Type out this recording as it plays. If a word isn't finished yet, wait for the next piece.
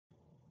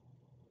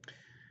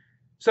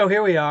So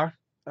here we are.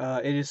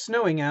 It is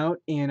snowing out,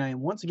 and I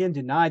am once again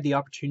denied the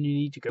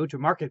opportunity to go to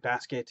Market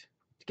Basket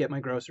to get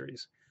my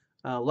groceries.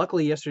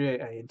 Luckily,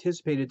 yesterday I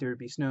anticipated there would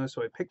be snow,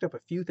 so I picked up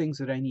a few things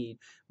that I need,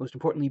 most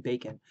importantly,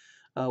 bacon.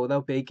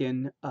 Without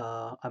bacon,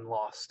 I'm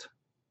lost.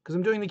 Because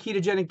I'm doing the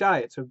ketogenic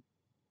diet, so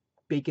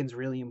bacon's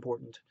really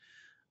important.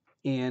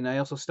 And I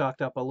also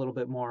stocked up a little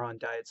bit more on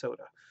diet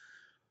soda.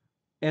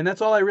 And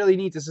that's all I really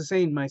need to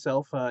sustain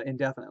myself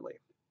indefinitely.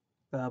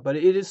 But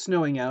it is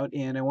snowing out,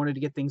 and I wanted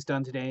to get things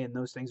done today, and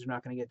those things are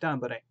not going to get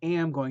done. But I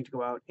am going to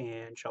go out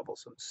and shovel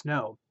some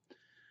snow.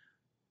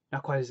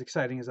 Not quite as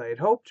exciting as I had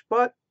hoped,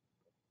 but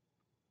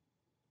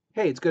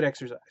hey, it's good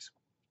exercise.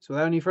 So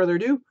without any further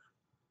ado,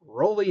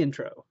 roll the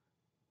intro.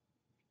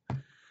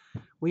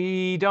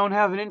 We don't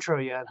have an intro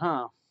yet,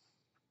 huh?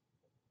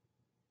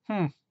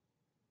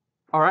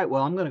 All right,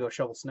 well, I'm going to go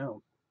shovel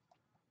snow.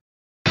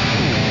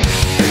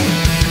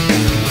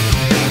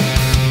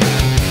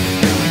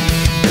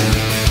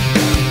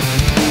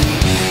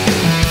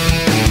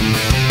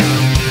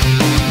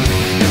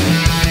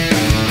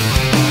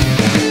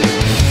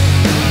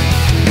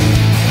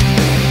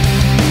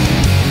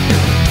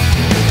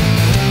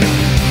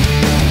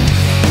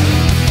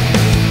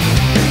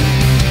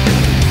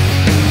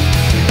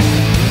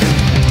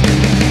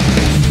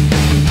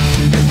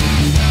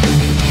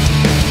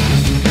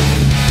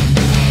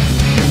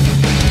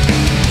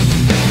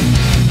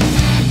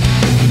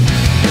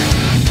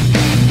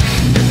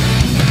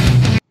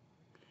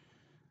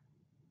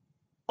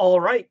 All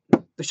right,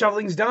 the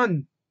shoveling's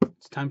done.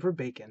 It's time for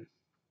bacon.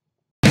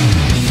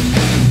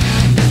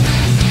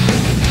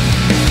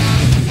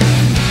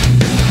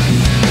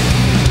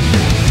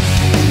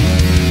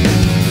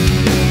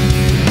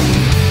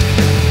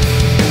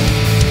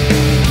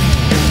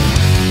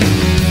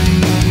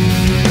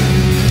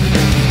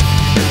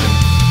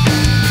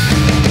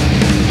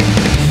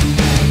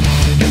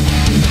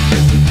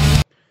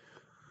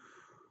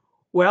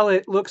 Well,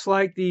 it looks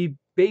like the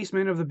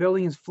basement of the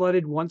building is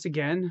flooded once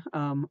again.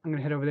 I'm going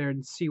to head over there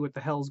and see what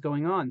the hell's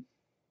going on.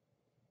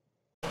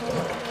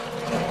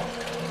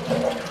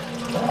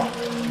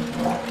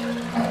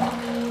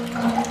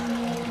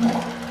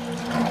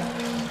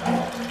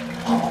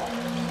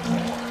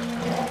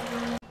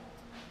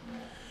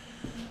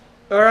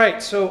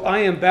 Alright, so I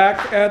am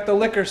back at the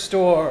liquor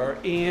store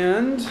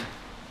and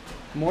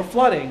more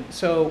flooding.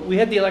 So we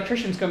had the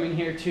electricians coming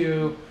here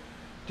to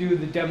do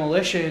the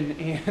demolition,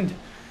 and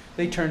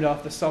they turned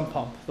off the sump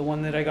pump, the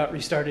one that I got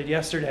restarted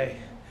yesterday.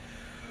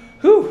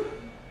 Whew!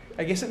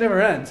 I guess it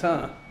never ends,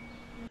 huh?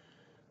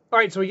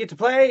 Alright, so we get to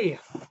play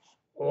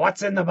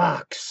What's in the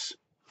Box?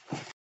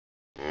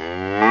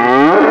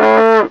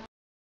 To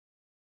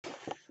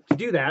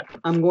do that,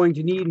 I'm going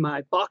to need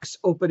my box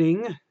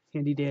opening,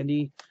 handy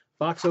dandy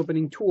box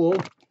opening tool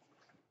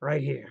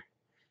right here.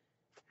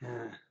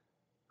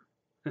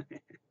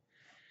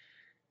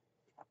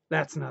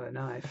 That's not a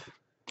knife.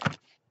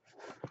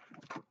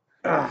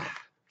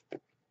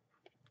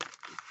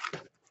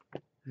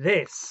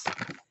 This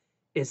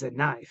is a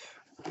knife.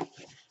 Let's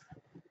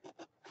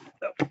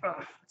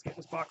get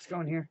this box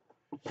going here.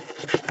 You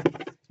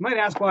might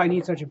ask why I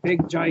need such a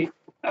big, giant,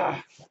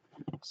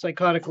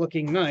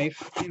 psychotic-looking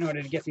knife in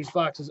order to get these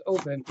boxes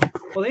open.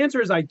 Well, the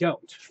answer is I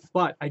don't.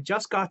 But I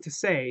just got to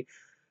say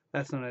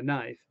that's not a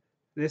knife.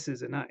 This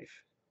is a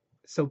knife.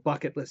 So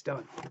bucket list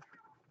done.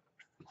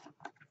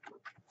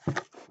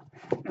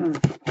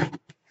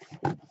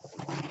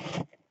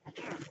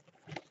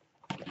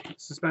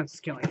 Suspense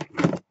is killing me.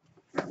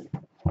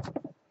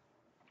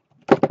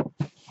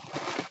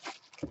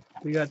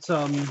 We got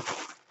some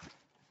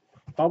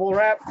bubble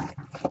wrap.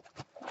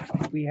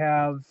 We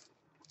have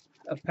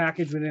a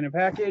package within a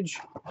package.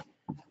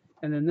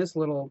 And then this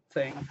little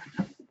thing.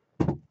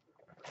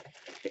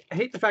 I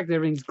hate the fact that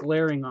everything's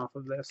glaring off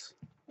of this.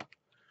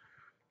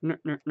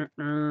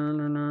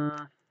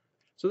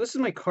 So this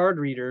is my card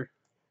reader.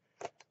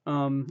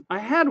 I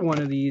had one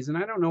of these, and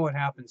I don't know what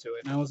happened to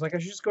it. And I was like, I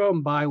should just go out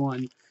and buy one.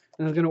 And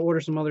I was going to order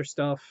some other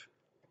stuff.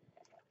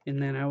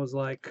 And then I was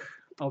like,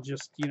 I'll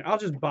just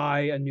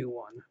buy a new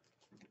one.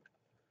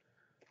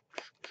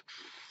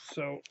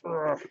 So,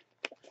 I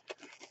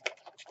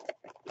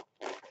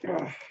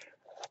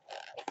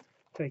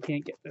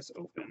can't get this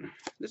open.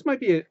 This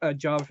might be a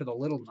job for the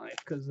little knife,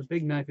 because the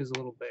big knife is a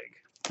little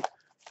big.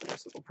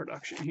 This little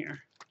production here.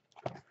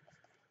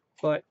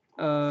 But,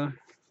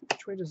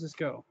 which way does this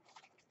go?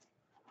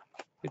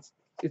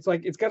 It's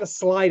like, it's got to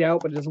slide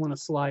out, but it doesn't want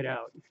to slide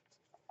out.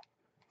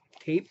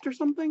 Taped or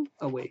something?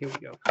 Oh, wait, here we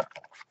go.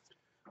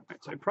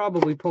 Alright, so I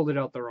probably pulled it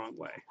out the wrong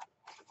way.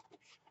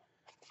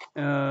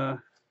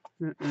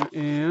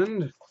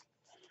 And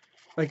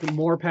like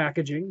more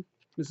packaging.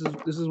 This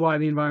is why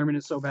the environment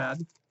is so bad.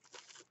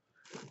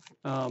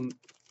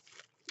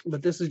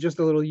 But this is just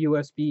a little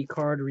USB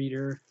card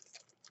reader.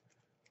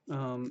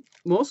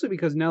 Mostly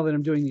because now that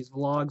I'm doing these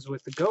vlogs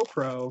with the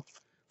GoPro,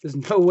 there's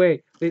no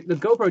way. The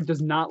GoPro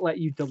does not let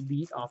you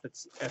delete off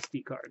its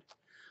SD card.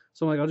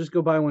 So I'm like, I'll just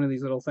go buy one of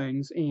these little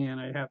things, and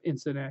I have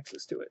instant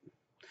access to it.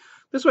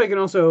 This way I can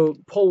also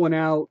pull one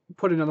out,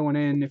 put another one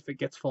in if it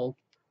gets full.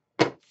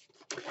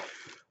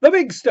 The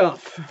big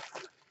stuff.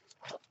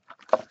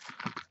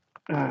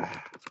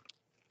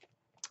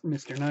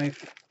 Mr.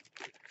 Knife.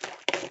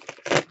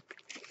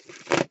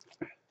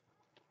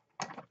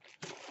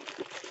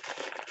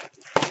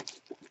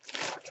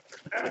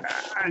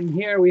 And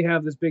here we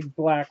have this big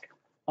black,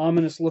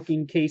 ominous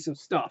looking case of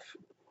stuff.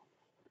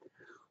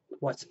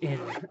 What's in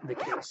the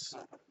case?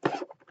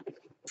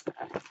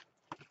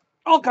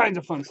 All kinds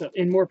of fun stuff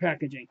and more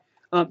packaging.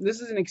 This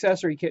is an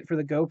accessory kit for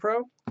the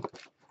GoPro.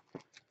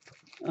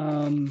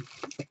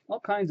 All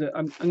kinds of.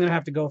 I'm gonna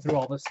have to go through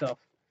all this stuff,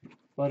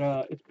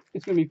 but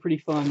it's gonna be pretty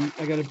fun.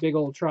 I got a big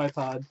old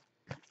tripod.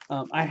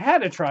 I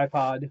had a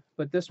tripod,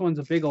 but this one's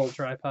a big old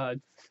tripod,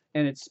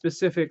 and it's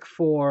specific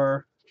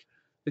for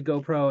the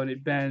GoPro, and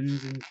it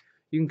bends, and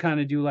you can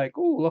kind of do like,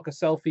 oh, look, a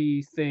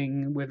selfie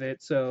thing with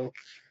it. So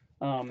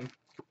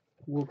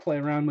we'll play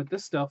around with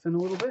this stuff in a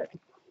little bit.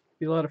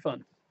 Be a lot of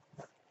fun.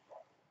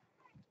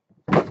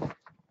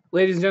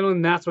 Ladies and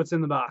gentlemen, that's what's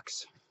in the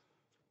box.